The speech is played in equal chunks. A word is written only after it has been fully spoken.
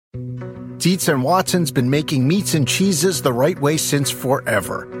Dietz and Watson's been making meats and cheeses the right way since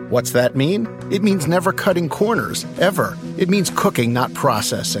forever. What's that mean? It means never cutting corners, ever. It means cooking, not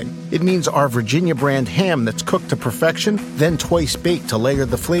processing. It means our Virginia brand ham that's cooked to perfection, then twice baked to layer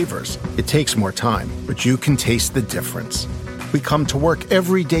the flavors. It takes more time, but you can taste the difference. We come to work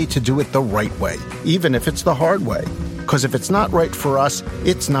every day to do it the right way, even if it's the hard way. Because if it's not right for us,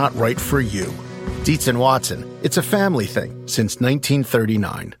 it's not right for you. Dietz and Watson, it's a family thing since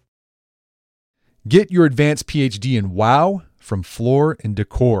 1939. Get your advanced PhD in WOW from Floor &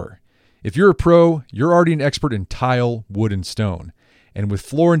 Decor. If you're a pro, you're already an expert in tile, wood, and stone. And with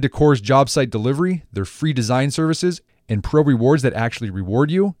Floor & Decor's job site delivery, their free design services, and pro rewards that actually reward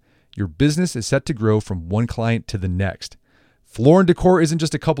you, your business is set to grow from one client to the next. Floor & Decor isn't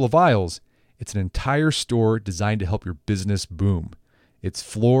just a couple of aisles. It's an entire store designed to help your business boom. It's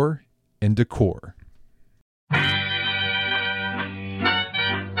Floor & Decor.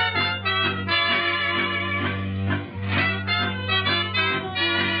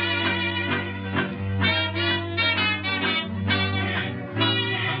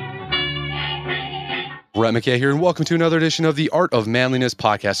 Brett McKay here, and welcome to another edition of the Art of Manliness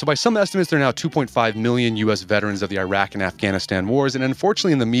podcast. So by some estimates, there are now 2.5 million U.S. veterans of the Iraq and Afghanistan wars, and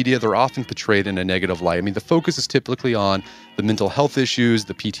unfortunately in the media, they're often portrayed in a negative light. I mean, the focus is typically on the mental health issues,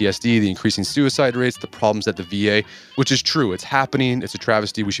 the PTSD, the increasing suicide rates, the problems at the VA, which is true. It's happening. It's a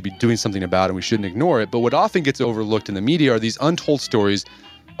travesty. We should be doing something about it, and we shouldn't ignore it. But what often gets overlooked in the media are these untold stories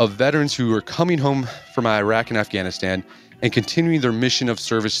of veterans who are coming home from Iraq and Afghanistan and continuing their mission of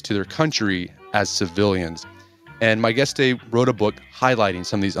service to their country as civilians. And my guest today wrote a book highlighting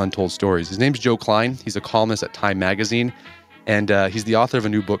some of these untold stories. His name's Joe Klein. He's a columnist at Time Magazine, and he's the author of a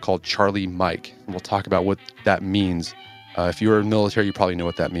new book called Charlie Mike. And we'll talk about what that means. If you're in the military, you probably know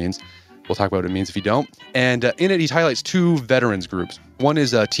what that means. We'll talk about what it means if you don't. And in it, he highlights two veterans groups. One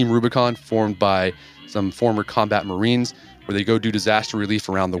is Team Rubicon, formed by some former combat Marines, where they go do disaster relief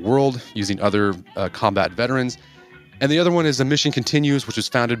around the world using other combat veterans. And the other one is A Mission Continues, which was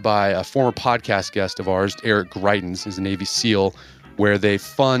founded by a former podcast guest of ours, Eric Greitens. He's a Navy SEAL, where they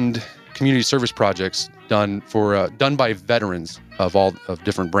fund community service projects done by veterans of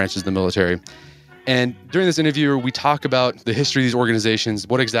different branches of the military. And during this interview, we talk about the history of these organizations,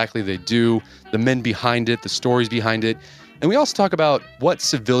 what exactly they do, the men behind it, the stories behind it. And we also talk about what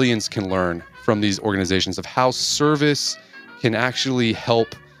civilians can learn from these organizations, of how service can actually help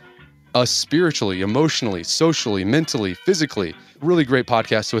us spiritually, emotionally, socially, mentally, physically. Really great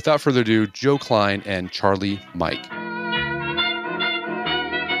podcast. So without further ado, Joe Klein and Charlie Mike.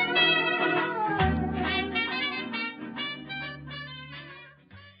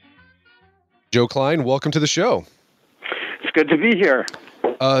 Joe Klein, welcome to the show. It's good to be here.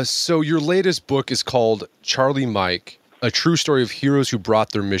 So your latest book is called Charlie Mike, A True Story of Heroes Who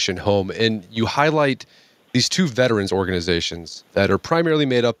Brought Their Mission Home. And you highlight these two veterans organizations that are primarily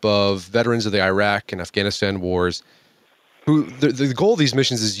made up of veterans of the Iraq and Afghanistan wars, who the goal of these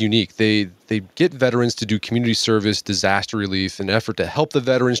missions is unique. They get veterans to do community service, disaster relief, in an effort to help the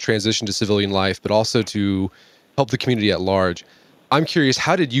veterans transition to civilian life, but also to help the community at large. I'm curious,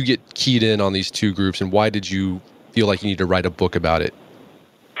 how did you get keyed in on these two groups, and why did you feel like you need to write a book about it?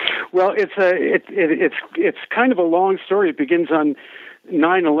 Well, it's kind of a long story. It begins on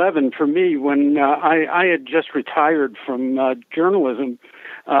 9/11 for me, when I had just retired from journalism,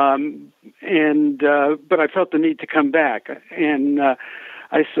 but I felt the need to come back, and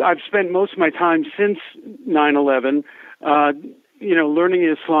I've spent most of my time since 9/11, learning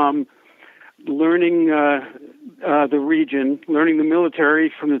Islam, learning the region, learning the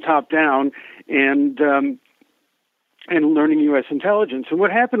military from the top down, and learning U.S. intelligence. And what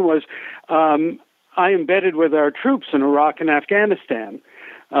happened was, I embedded with our troops in Iraq and Afghanistan,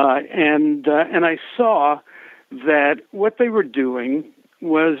 and I saw that what they were doing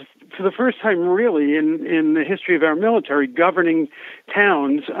was, for the first time really in the history of our military, governing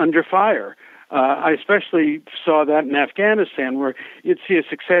towns under fire. I especially saw that in Afghanistan, where you'd see a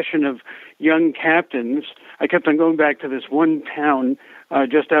succession of young captains. I kept on going back to this one town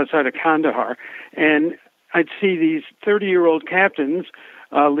just outside of Kandahar, and I'd see these 30-year-old captains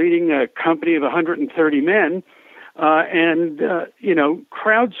leading a company of 130 men,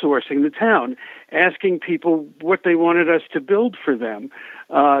 crowdsourcing the town, asking people what they wanted us to build for them,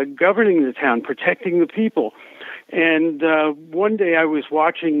 governing the town, protecting the people. And one day I was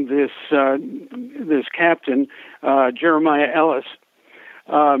watching this captain, Jeremiah Ellis,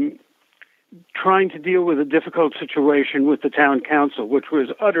 trying to deal with a difficult situation with the town council, which was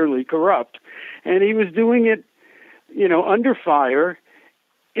utterly corrupt. And he was doing it, under fire,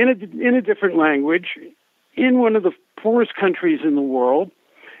 in a different language, in one of the poorest countries in the world,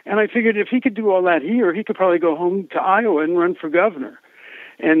 And I figured if he could do all that here, he could probably go home to Iowa and run for governor.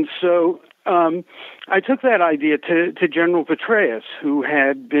 And so I took that idea to General Petraeus, who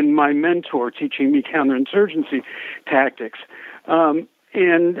had been my mentor teaching me counterinsurgency tactics. And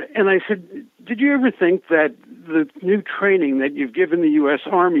I said, did you ever think that the new training that you've given the U.S.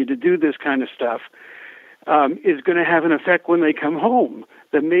 Army to do this kind of stuff is going to have an effect when they come home?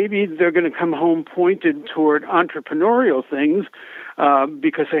 That maybe they're going to come home pointed toward entrepreneurial things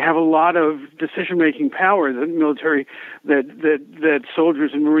because they have a lot of decision-making power that military, that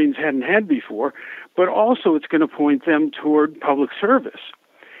soldiers and Marines hadn't had before, but also it's going to point them toward public service.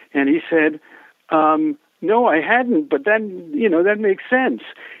 And he said, no, I hadn't, but that makes sense.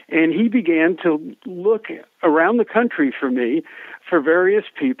 And he began to look around the country for me for various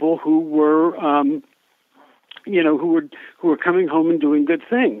people who were who were coming home and doing good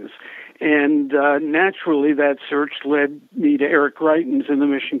things. And naturally, that search led me to Eric Greitens in The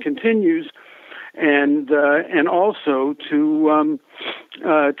Mission Continues, and also to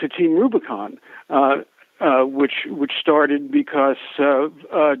Team Rubicon, which started because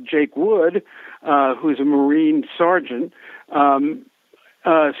Jake Wood, who's a Marine sergeant,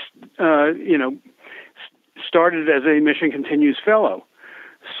 started as a Mission Continues fellow.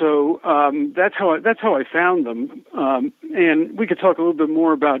 So that's how I found them, and we could talk a little bit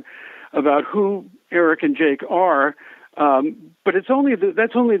more about who Eric and Jake are, but that's only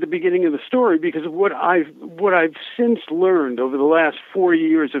the beginning of the story, because of what I've since learned over the last 4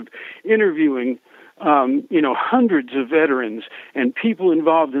 years of interviewing hundreds of veterans and people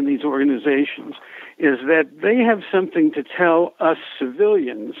involved in these organizations, is that they have something to tell us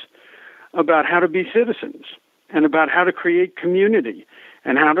civilians about how to be citizens and about how to create community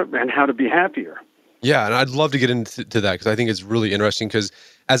and how to be happier. Yeah, and I'd love to get into that, because I think it's really interesting, because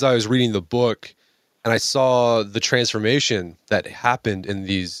as I was reading the book and I saw the transformation that happened in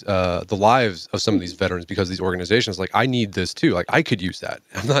these the lives of some of these veterans because of these organizations, like, I need this too. Like, I could use that.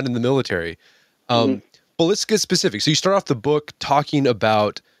 I'm not in the military. But let's get specific. So you start off the book talking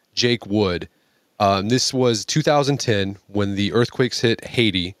about Jake Wood. This was 2010 when the earthquakes hit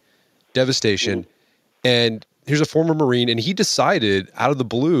Haiti, devastation, and here's a former Marine, and he decided out of the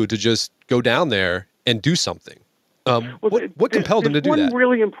blue to just go down there and do something. What compelled him to do that? One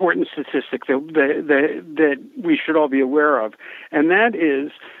really important statistic that we should all be aware of, and that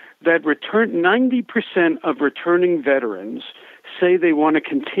is that 90% of returning veterans say they want to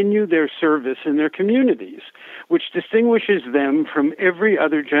continue their service in their communities, which distinguishes them from every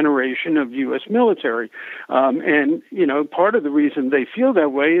other generation of U.S. military. And part of the reason they feel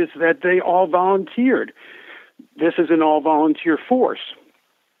that way is that they all volunteered. This is an all-volunteer force.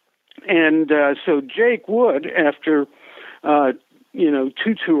 And so Jake Wood, after, 2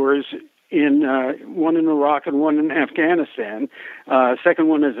 tours, one in Iraq and one in Afghanistan, second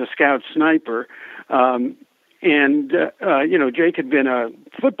one as a scout sniper, Jake had been a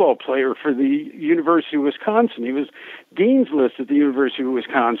football player for the University of Wisconsin. He was Dean's List at the University of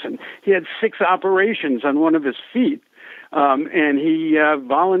Wisconsin. He had 6 operations on one of his feet, and he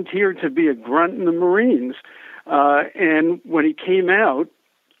volunteered to be a grunt in the Marines. And when he came out,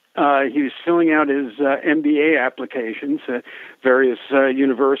 he was filling out his MBA applications at various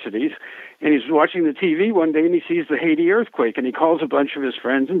universities, and he's watching the TV one day, and he sees the Haiti earthquake, and he calls a bunch of his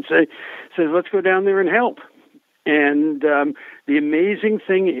friends and says, let's go down there and help. And the amazing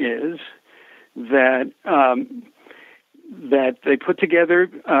thing is that they put together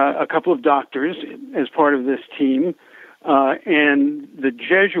a couple of doctors as part of this team, and the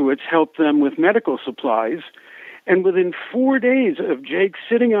Jesuits helped them with medical supplies. And within 4 days of Jake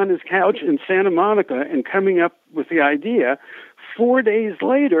sitting on his couch in Santa Monica and coming up with the idea, 4 days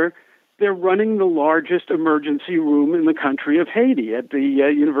later, they're running the largest emergency room in the country of Haiti at the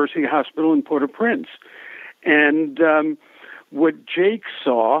University Hospital in Port-au-Prince. And what Jake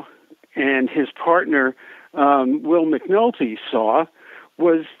saw and his partner, Will McNulty, saw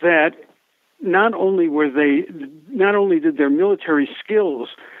was that not only did their military skills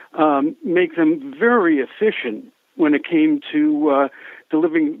make them very efficient when it came to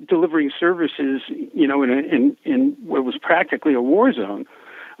delivering services, in what was practically a war zone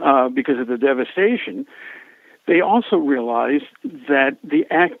because of the devastation. They also realized that the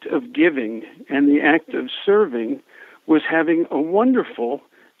act of giving and the act of serving was having a wonderful,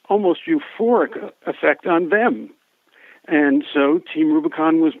 almost euphoric effect on them. And so Team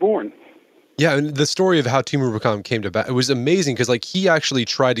Rubicon was born. Yeah, and the story of how Team Rubicon came to it was amazing, because he actually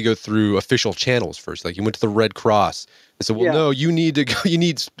tried to go through official channels first. He went to the Red Cross and said, no, you need to go, you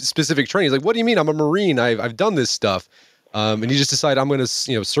need specific training. He's like, what do you mean? I'm a Marine. I've done this stuff. And he just decided, I'm going to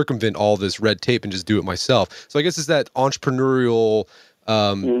circumvent all this red tape and just do it myself. So I guess it's that entrepreneurial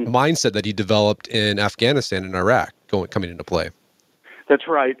mindset that he developed in Afghanistan and Iraq coming into play. That's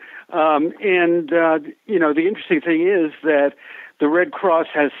right. The interesting thing is that the Red Cross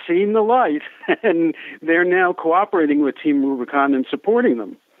has seen the light, and they're now cooperating with Team Rubicon and supporting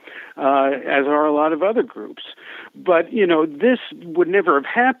them, as are a lot of other groups. But, this would never have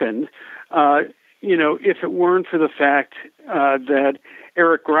happened, if it weren't for the fact that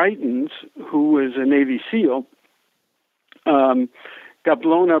Eric Greitens, who was a Navy SEAL, got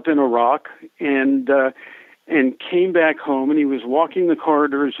blown up in Iraq and came back home, and he was walking the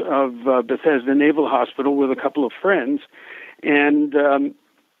corridors of Bethesda Naval Hospital with a couple of friends, and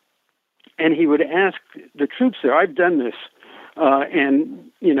he would ask the troops there, "I've done this," you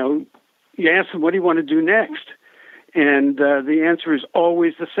ask them, "What do you want to do next?" And the answer is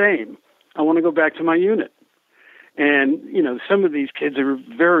always the same: "I want to go back to my unit." And some of these kids are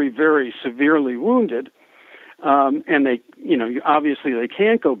very, very severely wounded. And they, obviously they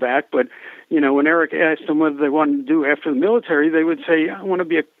can't go back, but, when Eric asked them what they wanted to do after the military, they would say, "I want to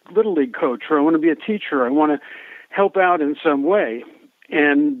be a Little League coach, or I want to be a teacher, I want to help out in some way."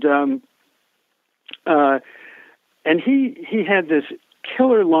 And he had this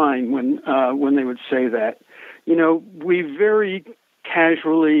killer line when they would say that. We very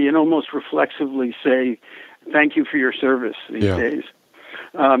casually and almost reflexively say, "Thank you for your service" these days.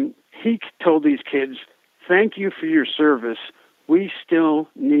 He told these kids, "Thank you for your service. We still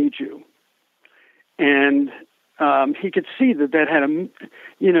need you." And he could see that had an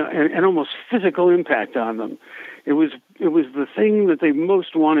almost physical impact on them. It was the thing that they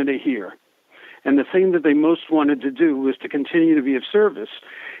most wanted to hear, and the thing that they most wanted to do was to continue to be of service.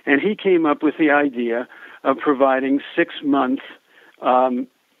 And he came up with the idea of providing 6-month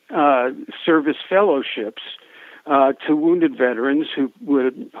service fellowships to wounded veterans who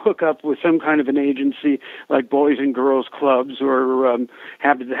would hook up with some kind of an agency like Boys and Girls Clubs or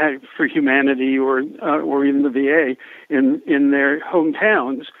Habitat for Humanity or even the VA in their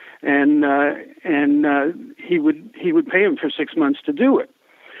hometowns, and he would pay them for 6 months to do it.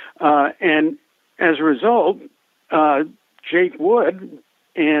 And as a result, Jake Wood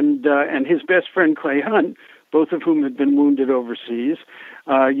and his best friend Clay Hunt, both of whom had been wounded overseas,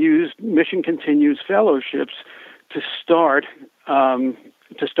 used Mission Continues fellowships to start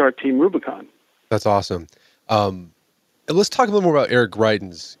Team Rubicon. That's awesome. And let's talk a little more about Eric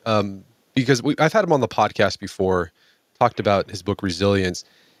Greitens, because I've had him on the podcast before, talked about his book Resilience.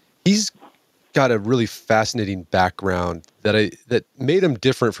 He's got a really fascinating background that made him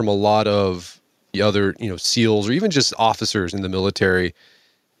different from a lot of the other SEALs or even just officers in the military.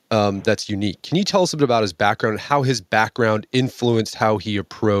 That's unique. Can you tell us a bit about his background, how his background influenced how he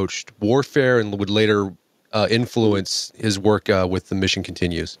approached warfare and would later influence his work with the Mission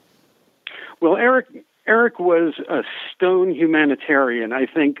Continues? Well, Eric was a stone humanitarian. I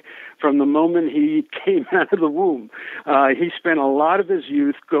think from the moment he came out of the womb, he spent a lot of his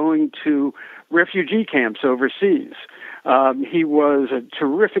youth going to refugee camps overseas. He was a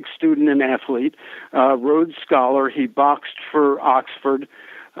terrific student and athlete, Rhodes Scholar. He boxed for Oxford,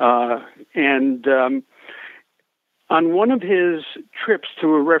 and on one of his trips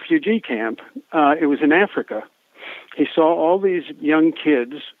to a refugee camp, it was in Africa, he saw all these young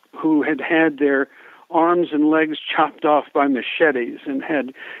kids who had their arms and legs chopped off by machetes and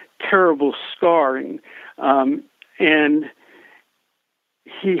had terrible scarring. And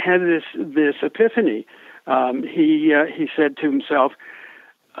he had this epiphany. He said to himself,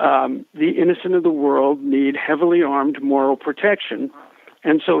 the innocent of the world need heavily armed moral protection.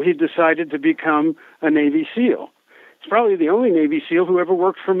 And so he decided to become a Navy SEAL. He's probably the only Navy SEAL who ever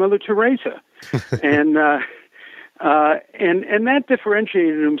worked for Mother Teresa. And that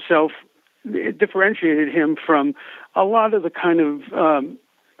differentiated him from a lot of the kind of,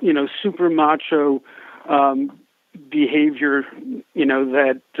 super macho behavior,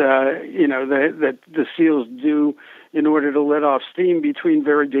 that the SEALs do in order to let off steam between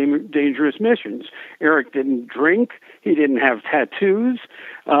very dangerous missions. Eric didn't drink. He didn't have tattoos.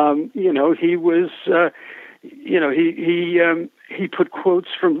 He was, he put quotes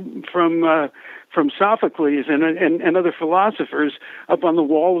from Sophocles and other philosophers up on the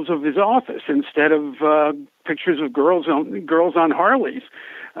walls of his office instead of pictures of girls on Harleys.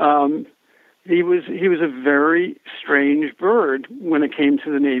 He was a very strange bird when it came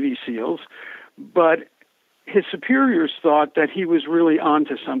to the Navy SEALs, but his superiors thought that he was really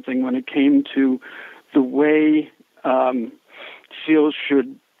onto something when it came to the way SEALs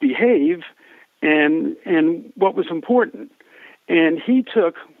should behave and what was important. And he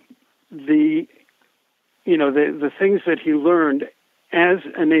took the things that he learned as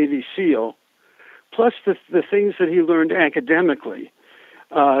a Navy SEAL, plus the things that he learned academically,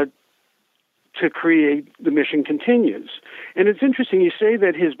 to create The Mission Continues. And it's interesting, you say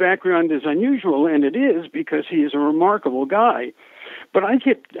that his background is unusual, and it is, because he is a remarkable guy. But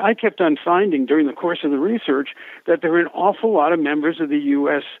I kept on finding during the course of the research that there were an awful lot of members of the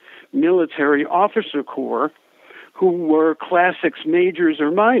U.S. military officer corps who were classics majors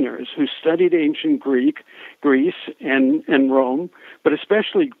or minors, who studied ancient Greece and Rome, but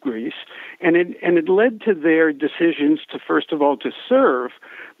especially Greece, and it led to their decisions to, first of all, to serve,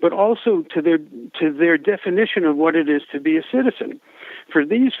 but also to their definition of what it is to be a citizen. For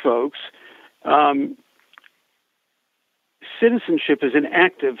these folks, citizenship is an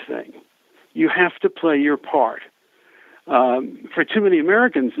active thing. You have to play your part. For too many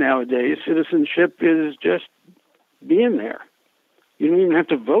Americans nowadays, citizenship is just being there. You don't even have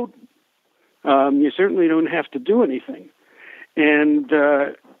to vote. You certainly don't have to do anything. And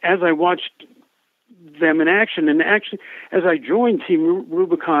as I watched them in action, and actually as I joined Team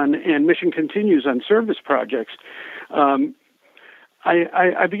Rubicon and Mission Continues on service projects,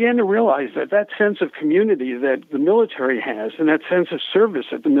 I began to realize that sense of community that the military has and that sense of service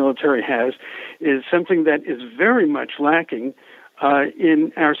that the military has is something that is very much lacking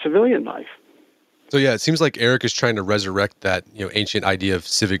in our civilian life. So yeah, it seems like Eric is trying to resurrect that ancient idea of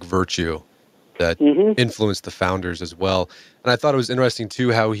civic virtue that influenced the founders as well. And I thought it was interesting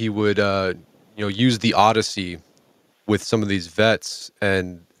too how he would use the Odyssey with some of these vets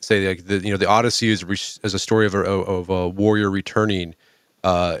and say like the Odyssey is a story of a warrior returning,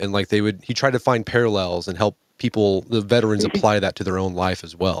 and like he tried to find parallels and help the veterans apply that to their own life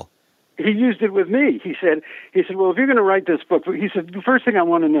as well. He used it with me. He said, well, if you're going to write this book, he said, the first thing I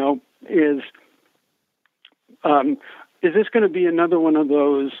want to know is this going to be another one of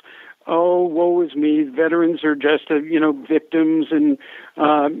those, oh, woe is me, veterans are just victims and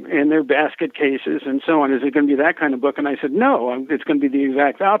their basket cases and so on. Is it going to be that kind of book? And I said, no, it's going to be the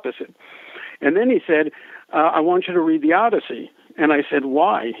exact opposite. And then he said, I want you to read the Odyssey. And I said,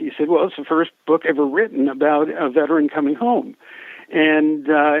 why? He said, well, it's the first book ever written about a veteran coming home. And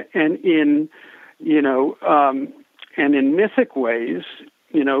in mythic ways,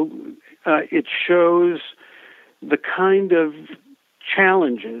 it shows the kind of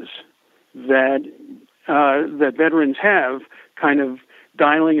challenges that veterans have, kind of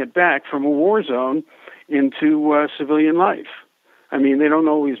dialing it back from a war zone into civilian life. I mean, they don't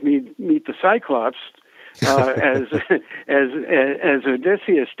always meet the Cyclops as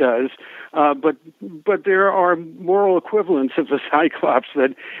Odysseus does, but there are moral equivalents of the Cyclops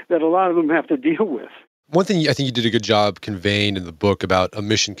that a lot of them have to deal with. One thing I think you did a good job conveying in the book about A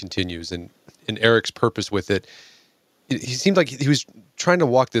Mission Continues and Eric's purpose with it. He seemed like he was trying to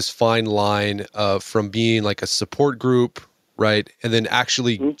walk this fine line from being like a support group, right, and then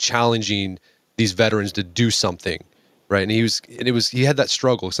actually challenging these veterans to do something, right? And he had that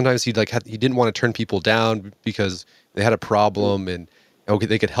struggle. Sometimes he didn't want to turn people down because they had a problem and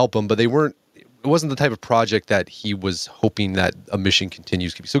they could help them, but it wasn't the type of project that he was hoping that A Mission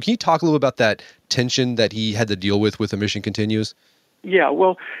Continues could be. So can you talk a little about that tension that he had to deal with A Mission Continues? Yeah,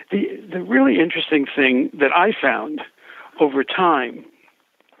 well, the really interesting thing that I found over time,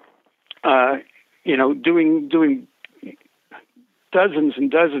 doing dozens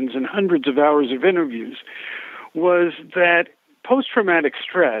and dozens and hundreds of hours of interviews, was that post-traumatic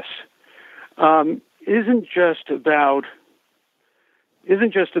stress isn't just about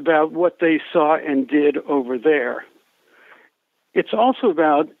what they saw and did over there. It's also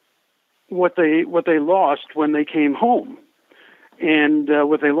about what they lost when they came home. And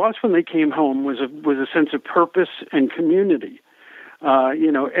what they lost when they came home was a sense of purpose and community.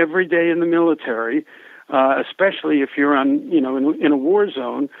 Every day in the military, especially if you're in a war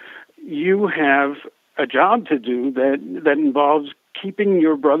zone, you have a job to do that involves keeping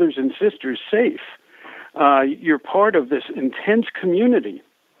your brothers and sisters safe. You're part of this intense community,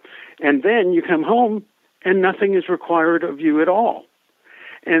 and then you come home and nothing is required of you at all.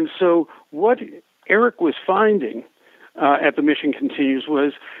 And so, what Eric was finding at The Mission Continues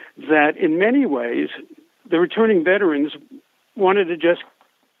was that in many ways, the returning veterans wanted to just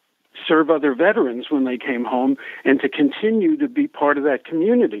serve other veterans when they came home and to continue to be part of that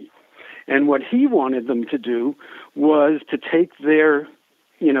community. And what he wanted them to do was to take their,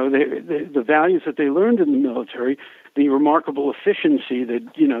 the values that they learned in the military, the remarkable efficiency that,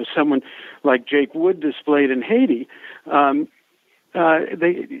 someone like Jake Wood displayed in Haiti.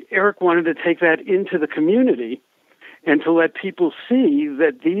 Eric wanted to take that into the community and to let people see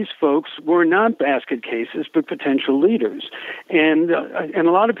that these folks were not basket cases, but potential leaders. And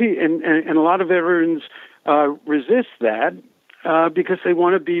a lot of people and a lot of veterans resist that because they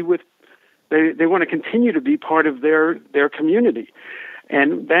want to be with, they want to continue to be part of their community.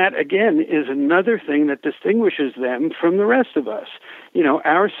 And that, again, is another thing that distinguishes them from the rest of us.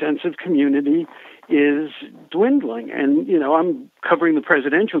 Our sense of community is dwindling. And, I'm covering the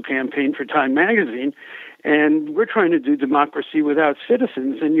presidential campaign for Time magazine, and we're trying to do democracy without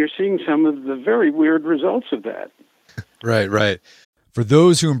citizens, and you're seeing some of the very weird results of that. Right. For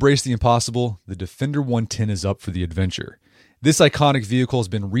those who embrace the impossible, the Defender 110 is up for the adventure. This iconic vehicle has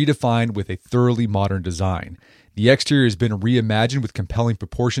been redefined with a thoroughly modern design. The exterior has been reimagined with compelling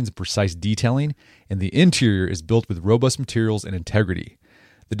proportions and precise detailing, and the interior is built with robust materials and integrity.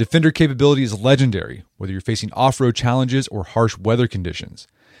 The Defender capability is legendary, whether you're facing off-road challenges or harsh weather conditions.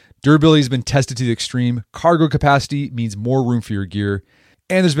 Durability has been tested to the extreme, cargo capacity means more room for your gear,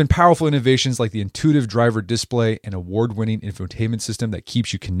 and there's been powerful innovations like the intuitive driver display and award-winning infotainment system that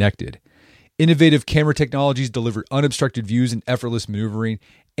keeps you connected. Innovative camera technologies deliver unobstructed views and effortless maneuvering,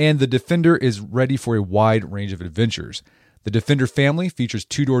 and the Defender is ready for a wide range of adventures. The Defender family features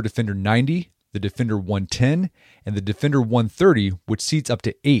two-door Defender 90, the Defender 110, and the Defender 130, which seats up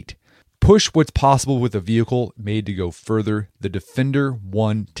to 8. Push what's possible with a vehicle made to go further, the Defender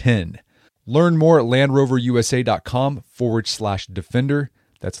 110. Learn more at LandRoverUSA.com/Defender.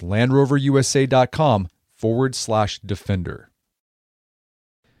 That's LandRoverUSA.com/Defender.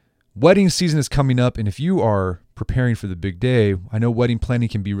 Wedding season is coming up, and if you are preparing for the big day, I know wedding planning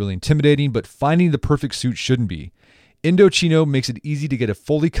can be really intimidating, but finding the perfect suit shouldn't be. Indochino makes it easy to get a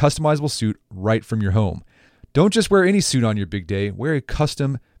fully customizable suit right from your home. Don't just wear any suit on your big day, wear a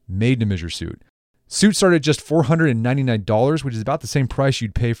custom made-to-measure suit. Suits start at just $499, which is about the same price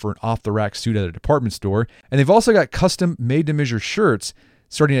you'd pay for an off-the-rack suit at a department store, and they've also got custom made-to-measure shirts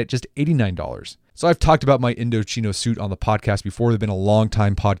starting at just $89. So I've talked about my Indochino suit on the podcast before. They've been a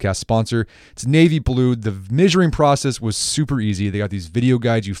long-time podcast sponsor. It's navy blue. The measuring process was super easy. They got these video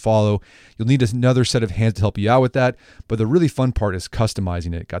guides you follow. You'll need another set of hands to help you out with that. But the really fun part is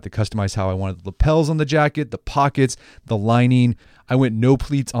customizing it. Got to customize how I wanted the lapels on the jacket, the pockets, the lining. I went no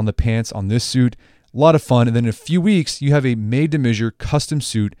pleats on the pants on this suit. A lot of fun. And then in a few weeks, you have a made-to-measure custom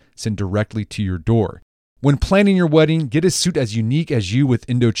suit sent directly to your door. When planning your wedding, get a suit as unique as you with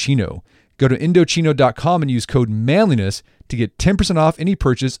Indochino. Go to Indochino.com and use code manliness to get 10% off any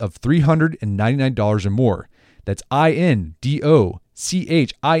purchase of $399 or more. That's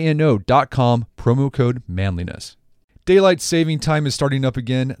INDOCHINO.com, promo code manliness. Daylight saving time is starting up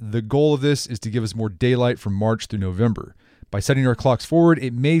again. The goal of this is to give us more daylight from March through November. By setting our clocks forward,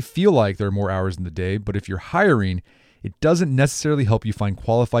 it may feel like there are more hours in the day, but if you're hiring, it doesn't necessarily help you find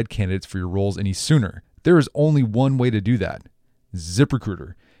qualified candidates for your roles any sooner. There is only one way to do that: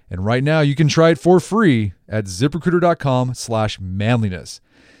 ZipRecruiter. And right now you can try it for free at ZipRecruiter.com/manliness.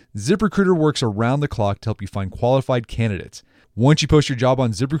 ZipRecruiter works around the clock to help you find qualified candidates. Once you post your job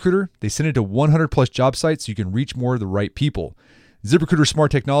on ZipRecruiter, they send it to 100 plus job sites so you can reach more of the right people. ZipRecruiter's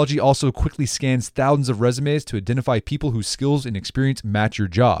smart technology also quickly scans thousands of resumes to identify people whose skills and experience match your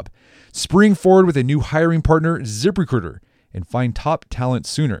job. Spring forward with a new hiring partner, ZipRecruiter, and find top talent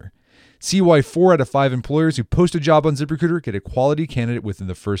sooner. See why 4 out of 5 employers who post a job on ZipRecruiter get a quality candidate within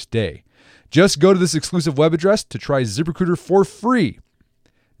the first day. Just go to this exclusive web address to try ZipRecruiter for free.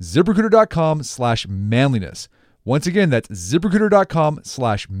 ZipRecruiter.com/manliness. Once again, that's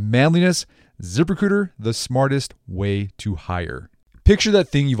ZipRecruiter.com/manliness. ZipRecruiter, the smartest way to hire. Picture that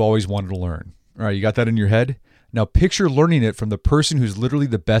thing you've always wanted to learn. All right, you got that in your head? Now picture learning it from the person who's literally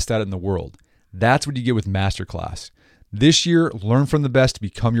the best at it in the world. That's what you get with Masterclass. This year, learn from the best to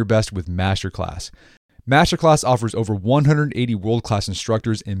become your best with Masterclass. Masterclass offers over 180 world-class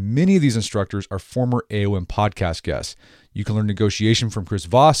instructors, and many of these instructors are former AOM podcast guests. You can learn negotiation from Chris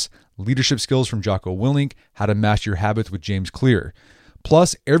Voss, leadership skills from Jocko Willink, how to master your habits with James Clear.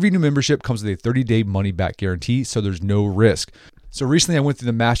 Plus, every new membership comes with a 30-day money-back guarantee, so there's no risk. So recently I went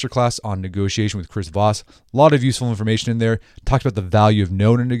through the masterclass on negotiation with Chris Voss. A lot of useful information in there. Talked about the value of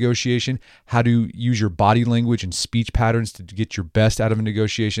no in a negotiation, how to use your body language and speech patterns to get your best out of a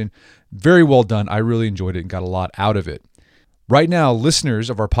negotiation. Very well done. I really enjoyed it and got a lot out of it. Right now, listeners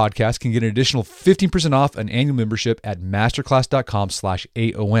of our podcast can get an additional 15% off an annual membership at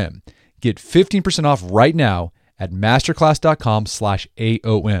masterclass.com/AOM. Get 15% off right now at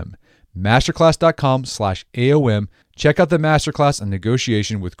masterclass.com/AOM. Masterclass.com/AOM. Check out the masterclass on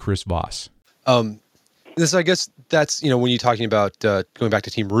negotiation with Chris Voss. I guess that's, when you're talking about going back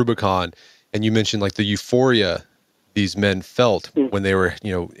to Team Rubicon, and you mentioned like the euphoria these men felt when they were,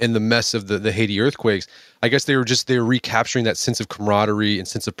 in the mess of the Haiti earthquakes. I guess they were recapturing that sense of camaraderie and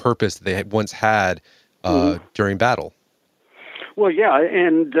sense of purpose that they had once had during battle. Well, yeah,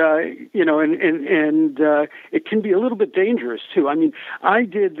 and it can be a little bit dangerous too. I mean, I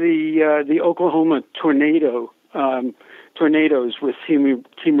did the Oklahoma tornado tornadoes with Team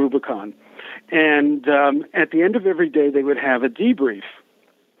Rubicon. And at the end of every day, they would have a debrief,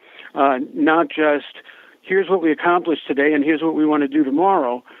 not just, here's what we accomplished today and here's what we want to do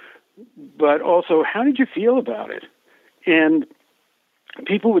tomorrow, but also, how did you feel about it? And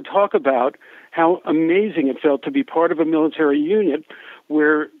people would talk about how amazing it felt to be part of a military unit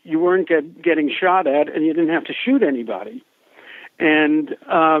where you weren't getting shot at and you didn't have to shoot anybody. And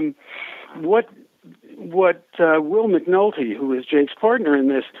what Will McNulty, who is Jake's partner in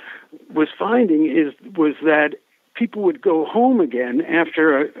this, was finding was that people would go home again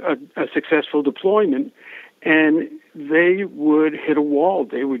after a successful deployment, and they would hit a wall.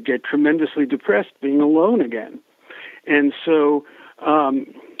 They would get tremendously depressed being alone again. And so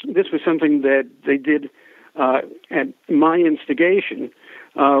this was something that they did at my instigation,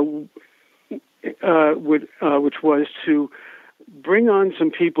 which was to bring on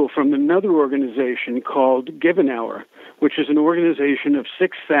some people from another organization called Give an Hour, which is an organization of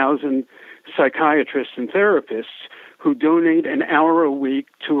 6,000 psychiatrists and therapists who donate an hour a week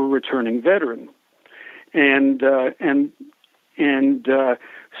to a returning veteran. And so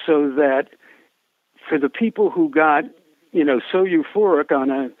that for the people who got, so euphoric on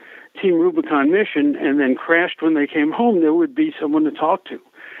a Team Rubicon mission and then crashed when they came home, there would be someone to talk to.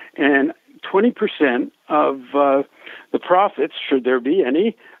 And 20% of the profits, should there be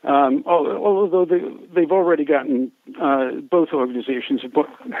any, although they've already gotten, both organizations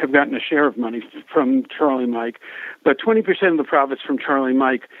have gotten a share of money from Charlie Mike, but 20% of the profits from Charlie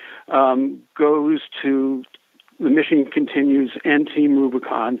Mike goes to the Mission Continues and Team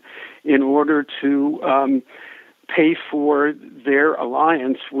Rubicon in order to pay for their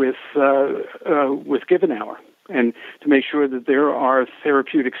alliance with Give an Hour, and to make sure that there are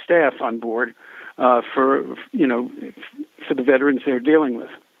therapeutic staff on board for the veterans they're dealing with.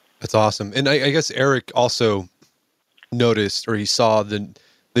 That's awesome. And I guess Eric also noticed, or he saw the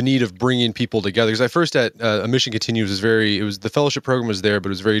need of bringing people together. Because at first at A Mission Continues the fellowship program was there, but it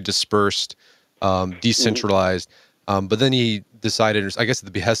was very dispersed, decentralized. But then he decided, I guess at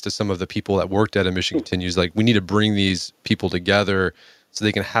the behest of some of the people that worked at A Mission Continues, like, we need to bring these people together so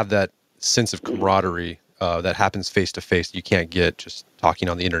they can have that sense of camaraderie that happens face to face. You can't get just talking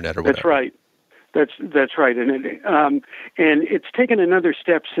on the internet or whatever. That's right. That's right, and it's taken another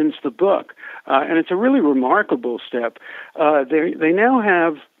step since the book, and it's a really remarkable step. They now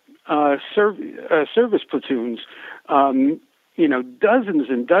have service platoons, dozens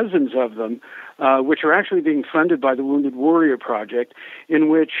and dozens of them, which are actually being funded by the Wounded Warrior Project, in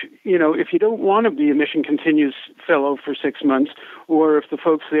which, if you don't want to be a Mission Continues fellow for 6 months, or if the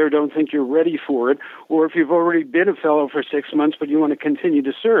folks there don't think you're ready for it, or if you've already been a fellow for 6 months but you want to continue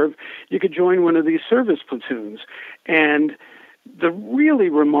to serve, you could join one of these service platoons. And the really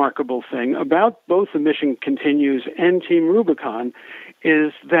remarkable thing about both the Mission Continues and Team Rubicon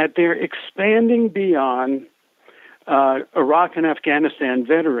is that they're expanding beyond Iraq and Afghanistan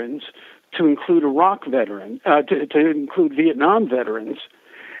veterans to include to include Vietnam veterans,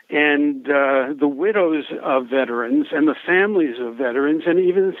 and the widows of veterans, and the families of veterans, and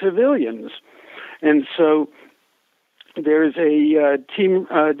even civilians. And so there's a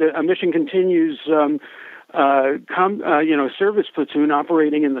Mission Continues service platoon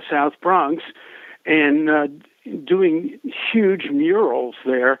operating in the South Bronx, and doing huge murals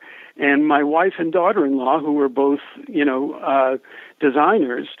there. And my wife and daughter-in-law, who are both,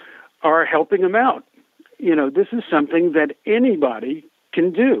 designers, are helping them out. This is something that anybody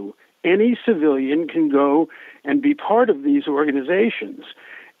can do. Any civilian can go and be part of these organizations.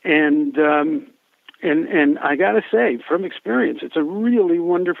 And I got to say, from experience, it's a really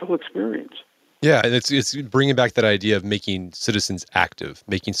wonderful experience. Yeah, and it's bringing back that idea of making citizens active,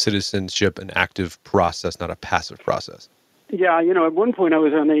 making citizenship an active process, not a passive process. Yeah, at one point I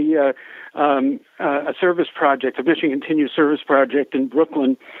was on a service project, a Mission Continues service project in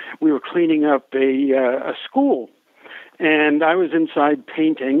Brooklyn. We were cleaning up a school, and I was inside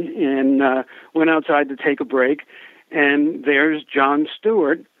painting, and went outside to take a break, and there's John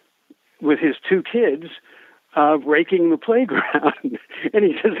Stewart with his 2 kids raking the playground. And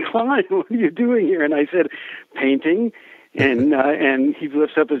he says, "Klein, what are you doing here?" And I said, "Painting." And he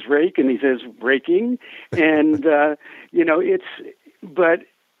lifts up his rake and he says, "Raking." And, but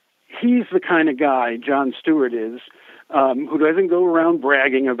he's the kind of guy, John Stewart is, who doesn't go around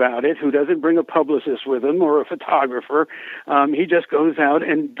bragging about it, who doesn't bring a publicist with him or a photographer. He just goes out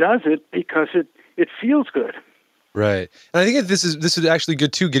and does it because it feels good. Right. And I think this is actually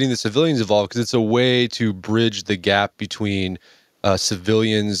good too, getting the civilians involved, because it's a way to bridge the gap between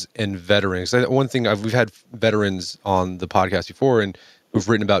civilians and veterans. One thing, we've had veterans on the podcast before, and who've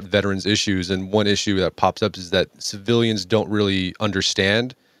written about veterans issues, and one issue that pops up is that civilians don't really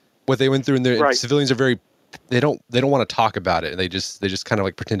understand what they went through, and civilians are they don't want to talk about it, and they just kind of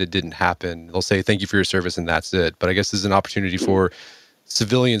like pretend it didn't happen. They'll say thank you for your service and that's it. But I guess this is an opportunity for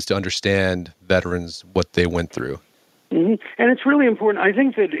civilians to understand veterans, what they went through. Mm-hmm. And it's really important. I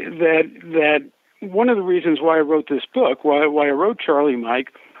think that one of the reasons why I wrote this book, why I wrote Charlie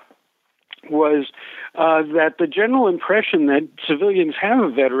Mike, was that the general impression that civilians have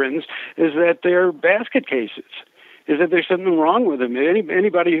of veterans is that they're basket cases, is that there's something wrong with them.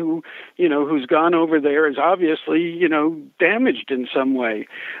 Anybody who's gone over there is obviously, damaged in some way.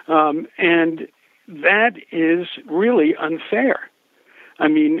 And that is really unfair. I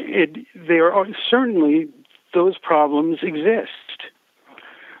mean, there are certainly those problems exist,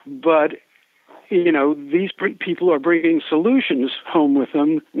 but these people are bringing solutions home with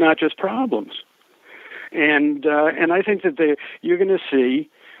them, not just problems. And I think that you're going to see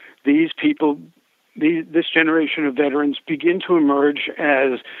these people, this generation of veterans, begin to emerge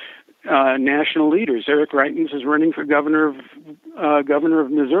as national leaders. Eric Greitens is running for governor of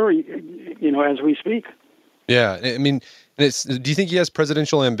Missouri, as we speak. Yeah, I mean, do you think he has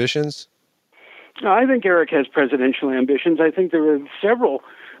presidential ambitions? I think Eric has presidential ambitions. I think there are several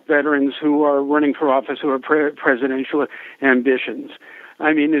veterans who are running for office who have presidential ambitions.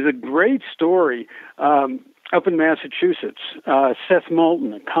 I mean, there's a great story up in Massachusetts. Seth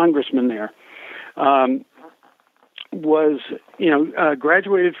Moulton, a congressman there,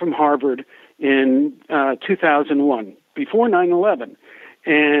 graduated from Harvard in 2001, before 9/11,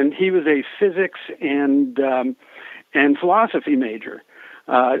 and he was a physics and philosophy major.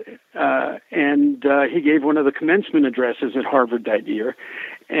 And he gave one of the commencement addresses at Harvard that year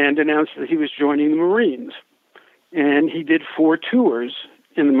and announced that he was joining the Marines. And he did 4 tours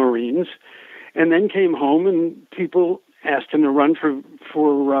in the Marines and then came home, and people asked him to run for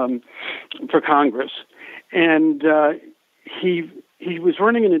Congress. And he was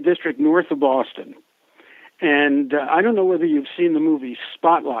running in a district north of Boston. And I don't know whether you've seen the movie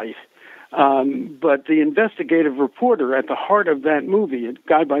Spotlight, but the investigative reporter at the heart of that movie, a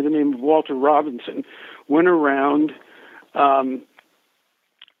guy by the name of Walter Robinson, went around,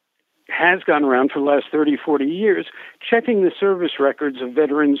 has gone around for the last 30, 40 years, checking the service records of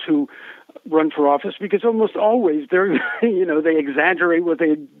veterans who run for office, because almost always they exaggerate what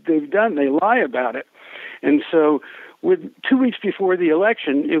they've done. They lie about it. And so 2 weeks before the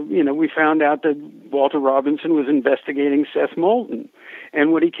election, we found out that Walter Robinson was investigating Seth Moulton.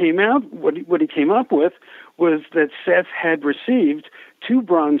 And what he came up with was that Seth had received 2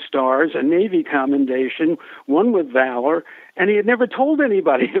 Bronze Stars, a Navy commendation, one with Valor, and he had never told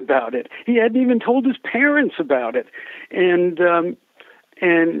anybody about it. He hadn't even told his parents about it. And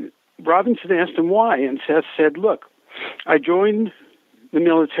Robinson asked him why, and Seth said, "Look, I joined the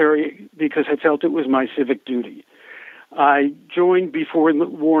military because I felt it was my civic duty. I joined before the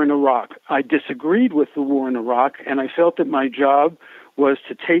war in Iraq. I disagreed with the war in Iraq, and I felt that my job was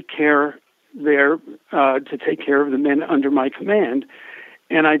to take care of the men under my command,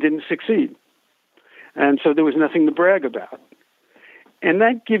 and I didn't succeed. And so there was nothing to brag about." And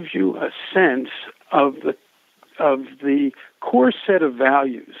that gives you a sense of the core set of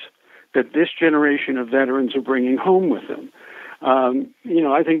values that this generation of veterans are bringing home with them.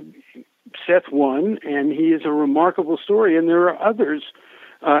 I think Seth won, and he is a remarkable story, and there are others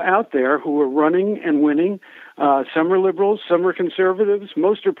out there who are running and winning. Some are liberals, some are conservatives,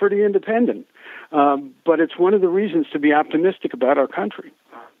 most are pretty independent. But it's one of the reasons to be optimistic about our country.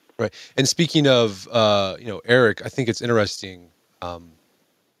 Right. And speaking of, Eric, I think it's interesting.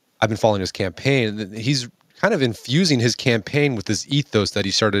 I've been following his campaign. He's kind of infusing his campaign with this ethos that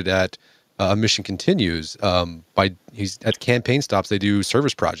he started at A Mission Continues. He's at campaign stops, they do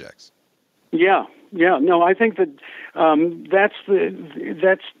service projects. Yeah. No, I think that that's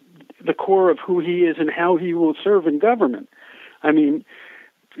the core of who he is and how he will serve in government. I mean,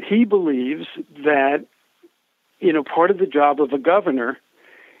 he believes that, part of the job of a governor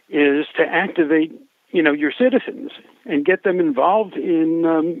is to activate, your citizens and get them involved in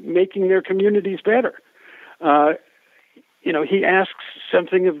making their communities better. He asks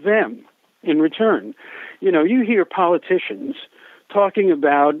something of them in return. You hear politicians talking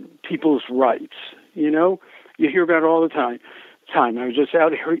about people's rights. You hear about it all the time. I was just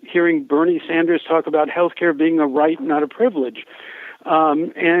out hearing Bernie Sanders talk about healthcare being a right, not a privilege.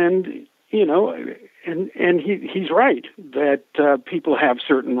 And he's right that people have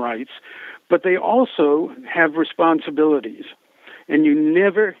certain rights, but they also have responsibilities. And you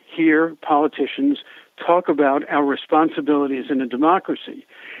never hear politicians talk about our responsibilities in a democracy.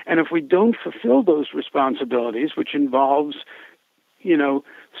 And if we don't fulfill those responsibilities, which involves,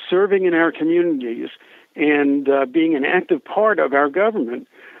 serving in our communities and being an active part of our government,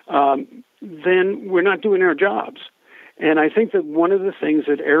 then we're not doing our jobs. And I think that one of the things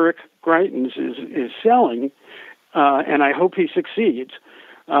that Eric Greitens is selling, and I hope he succeeds,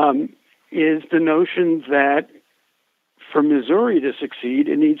 is the notion that for Missouri to succeed,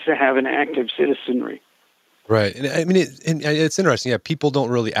 it needs to have an active citizenry. Right. And I mean, it's interesting. Yeah, people don't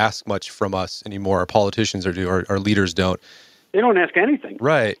really ask much from us anymore. Our politicians or our leaders don't. They don't ask anything.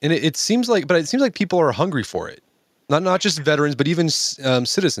 Right. And it seems like people are hungry for it. Not just veterans, but even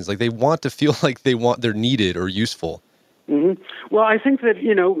citizens. Like they want to feel like they're needed or useful. Mm-hmm. Well, I think that,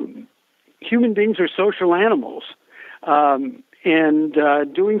 human beings are social animals. And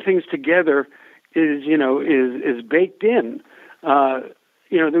doing things together is baked in.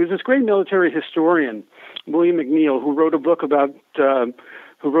 There was this great military historian, William McNeill, who wrote a book about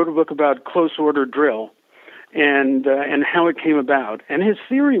close order drill and how it came about. And his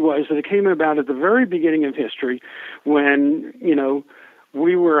theory was that it came about at the very beginning of history, when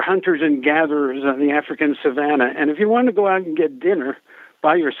we were hunters and gatherers on the African savannah. And if you wanted to go out and get dinner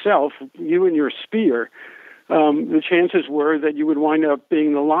by yourself, you and your spear, the chances were that you would wind up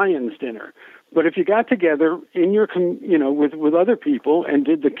being the lion's dinner. But if you got together in your, with other people and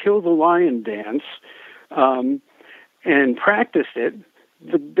did the kill the lion dance, and practiced it,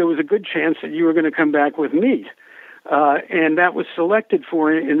 there was a good chance that you were going to come back with meat. And that was selected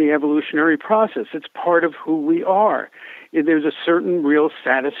for in the evolutionary process. It's part of who we are. There's a certain real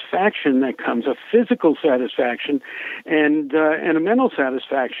satisfaction that comes, a physical satisfaction and a mental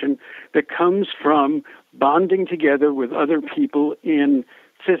satisfaction that comes from bonding together with other people in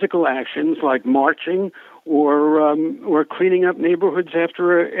physical actions like marching or cleaning up neighborhoods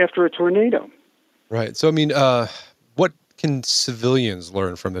after a tornado. Right. So, I mean, what can civilians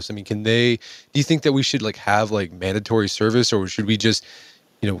learn from this? I mean, do you think that we should have mandatory service, or should we just,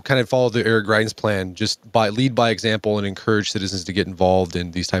 kind of follow the Eric Greitens plan, just lead by example and encourage citizens to get involved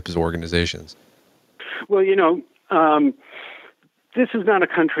in these types of organizations? Well, this is not a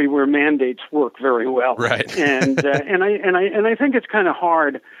country where mandates work very well, right? And I think it's kind of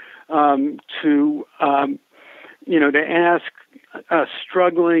hard to ask a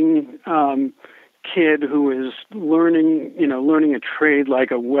struggling kid who is learning a trade like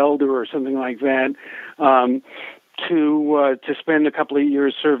a welder or something like that, to spend a couple of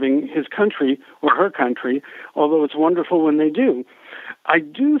years serving his country or her country, although it's wonderful when they do. I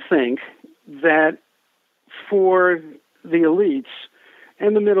do think that for the elites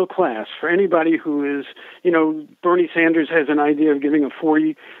and the middle class, for anybody who is, Bernie Sanders has an idea of giving a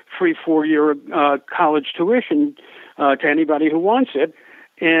free 4-year college tuition to anybody who wants it.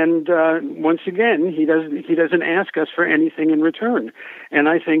 And once again, he doesn't ask us for anything in return. And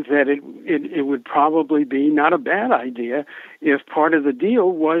I think that it would probably be not a bad idea if part of the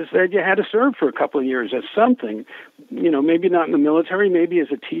deal was that you had to serve for a couple of years as something, maybe not in the military, maybe as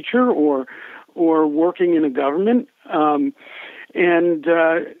a teacher or working in a government. That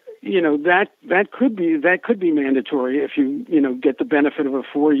could be mandatory if you get the benefit of a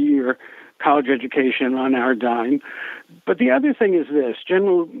 4-year college education on our dime. But the other thing is this: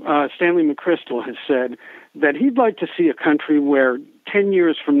 General Stanley McChrystal has said that he'd like to see a country where 10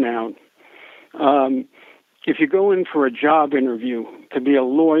 years from now, if you go in for a job interview to be a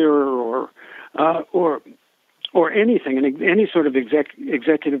lawyer or anything, any sort of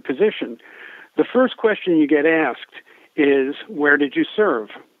executive position, the first question you get asked is, where did you serve?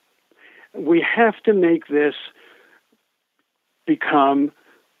 We have to make this become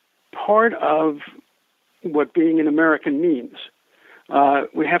part of what being an American means.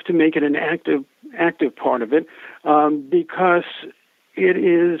 We have to make it an active part of it, because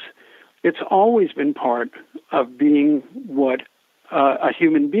it's always been part of being what a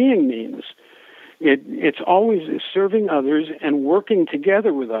human being means. It's always serving others and working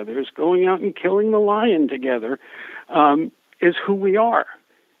together with others, going out and killing the lion together, is who we are.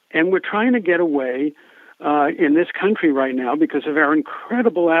 And we're trying to get away in this country right now, because of our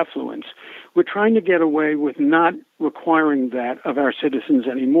incredible affluence. We're trying to get away with not requiring that of our citizens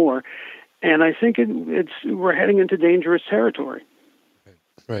anymore. And I think we're heading into dangerous territory.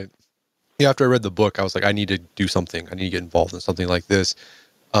 Right. Yeah, after I read the book, I was like, I need to do something. I need to get involved in something like this.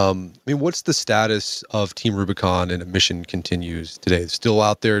 What's the status of Team Rubicon and Mission Continues today? Still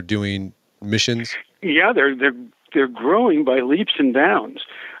out there doing missions? Yeah, they're growing by leaps and bounds.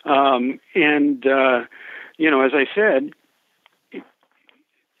 As I said,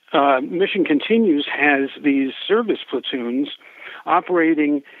 Mission Continues has these service platoons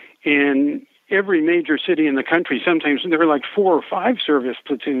operating in every major city in the country. Sometimes there are like 4 or 5 service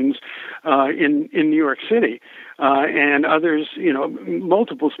platoons in New York City, and others,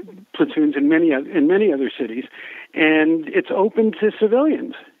 multiple platoons in many other cities. And it's open to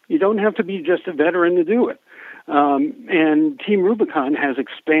civilians. You don't have to be just a veteran to do it. And Team Rubicon has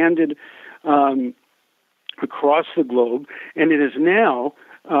expanded across the globe, and it is now,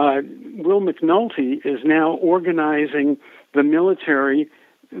 Will McNulty is now organizing the military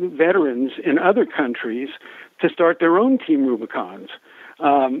veterans in other countries to start their own Team Rubicons.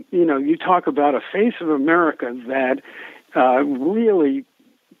 You talk about a face of America that really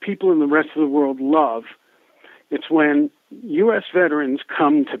people in the rest of the world love. It's when U.S. veterans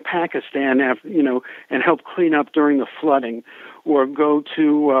come to Pakistan, and help clean up during the flooding, or go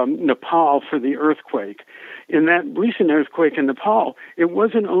to Nepal for the earthquake. In that recent earthquake in Nepal, it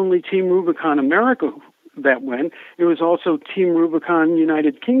wasn't only Team Rubicon America that went, it was also Team Rubicon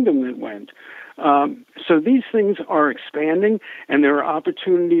United Kingdom that went. So these things are expanding, and there are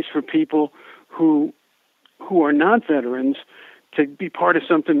opportunities for people who are not veterans to be part of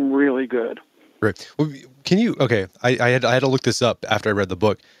something really good. Right. Well, can you? Okay, I had to look this up after I read the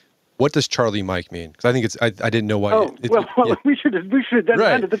book. What does Charlie Mike mean? Because I think I didn't know why. We should have done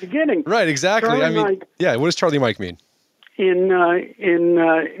that at the beginning. Right. Exactly. Charlie Mike, what does Charlie Mike mean? In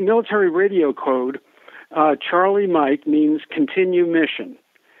military radio code, Charlie Mike means continue mission,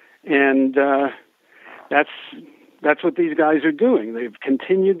 and that's what these guys are doing. They've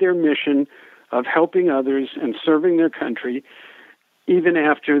continued their mission of helping others and serving their country, even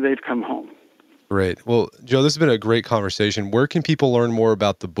after they've come home. Great. Well, Joe, this has been a great conversation. Where can people learn more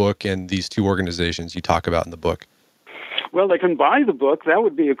about the book and these 2 organizations you talk about in the book? Well, they can buy the book. That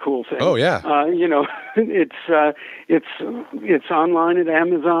would be a cool thing. Oh, yeah. It's online at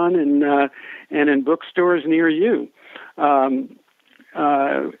Amazon and in bookstores near you. But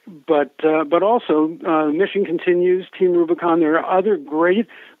also, Mission Continues, Team Rubicon. There are other great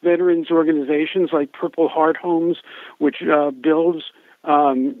veterans organizations like Purple Heart Homes, which builds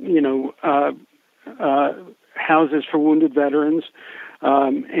houses for wounded veterans,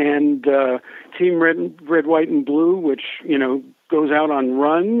 and Team Red, White, and Blue, which goes out on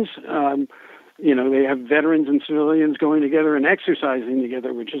runs. They have veterans and civilians going together and exercising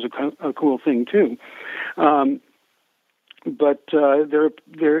together, which is a cool thing too. But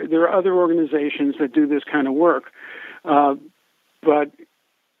there are other organizations that do this kind of work. But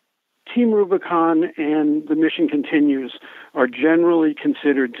Team Rubicon and the Mission Continues are generally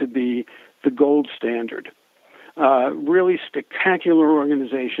considered to be the gold standard. Really spectacular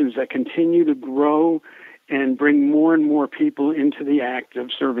organizations that continue to grow and bring more and more people into the act of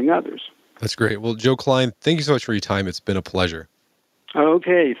serving others. That's great. Well, Joe Klein, thank you so much for your time. It's been a pleasure.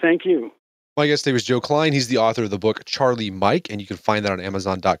 Okay, thank you. My guest today was Joe Klein. He's the author of the book Charlie Mike, and you can find that on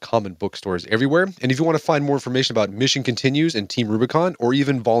Amazon.com and bookstores everywhere. And if you want to find more information about Mission Continues and Team Rubicon, or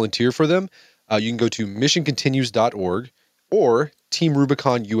even volunteer for them, you can go to missioncontinues.org or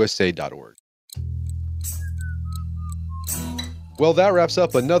teamrubiconusa.org. Well, that wraps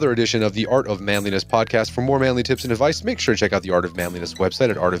up another edition of the Art of Manliness podcast. For more manly tips and advice, make sure to check out the Art of Manliness website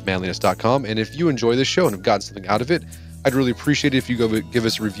at artofmanliness.com. And if you enjoy this show and have gotten something out of it, I'd really appreciate it if you go give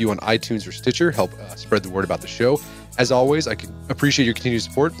us a review on iTunes or Stitcher. Help spread the word about the show. As always, I can appreciate your continued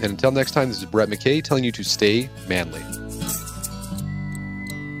support. And until next time, this is Brett McKay telling you to stay manly.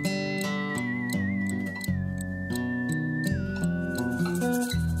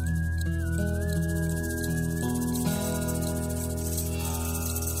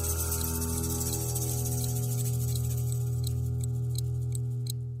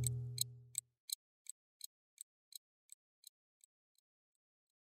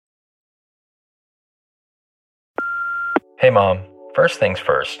 Hey Mom, first things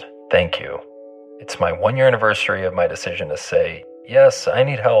first, thank you. It's my 1-year anniversary of my decision to say, yes, I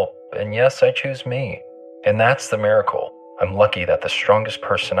need help, and yes, I choose me. And that's the miracle. I'm lucky that the strongest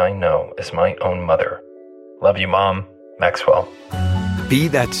person I know is my own mother. Love you, Mom. Maxwell. Be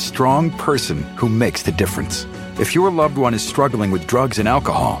that strong person who makes the difference. If your loved one is struggling with drugs and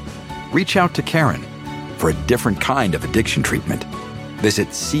alcohol, reach out to Karen for a different kind of addiction treatment. Visit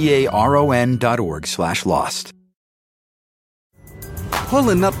caron.org/lost.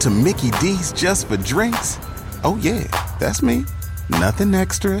 Pulling up to Mickey D's just for drinks? Oh yeah, that's me. Nothing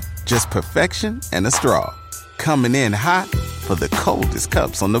extra, just perfection and a straw. Coming in hot for the coldest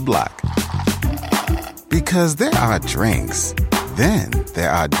cups on the block. Because there are drinks. Then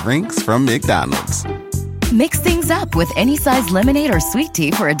there are drinks from McDonald's. Mix things up with any size lemonade or sweet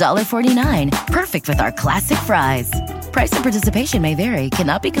tea for $1.49. Perfect with our classic fries. Price and participation may vary.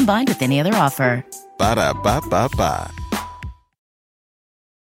 Cannot be combined with any other offer. Ba-da-ba-ba-ba.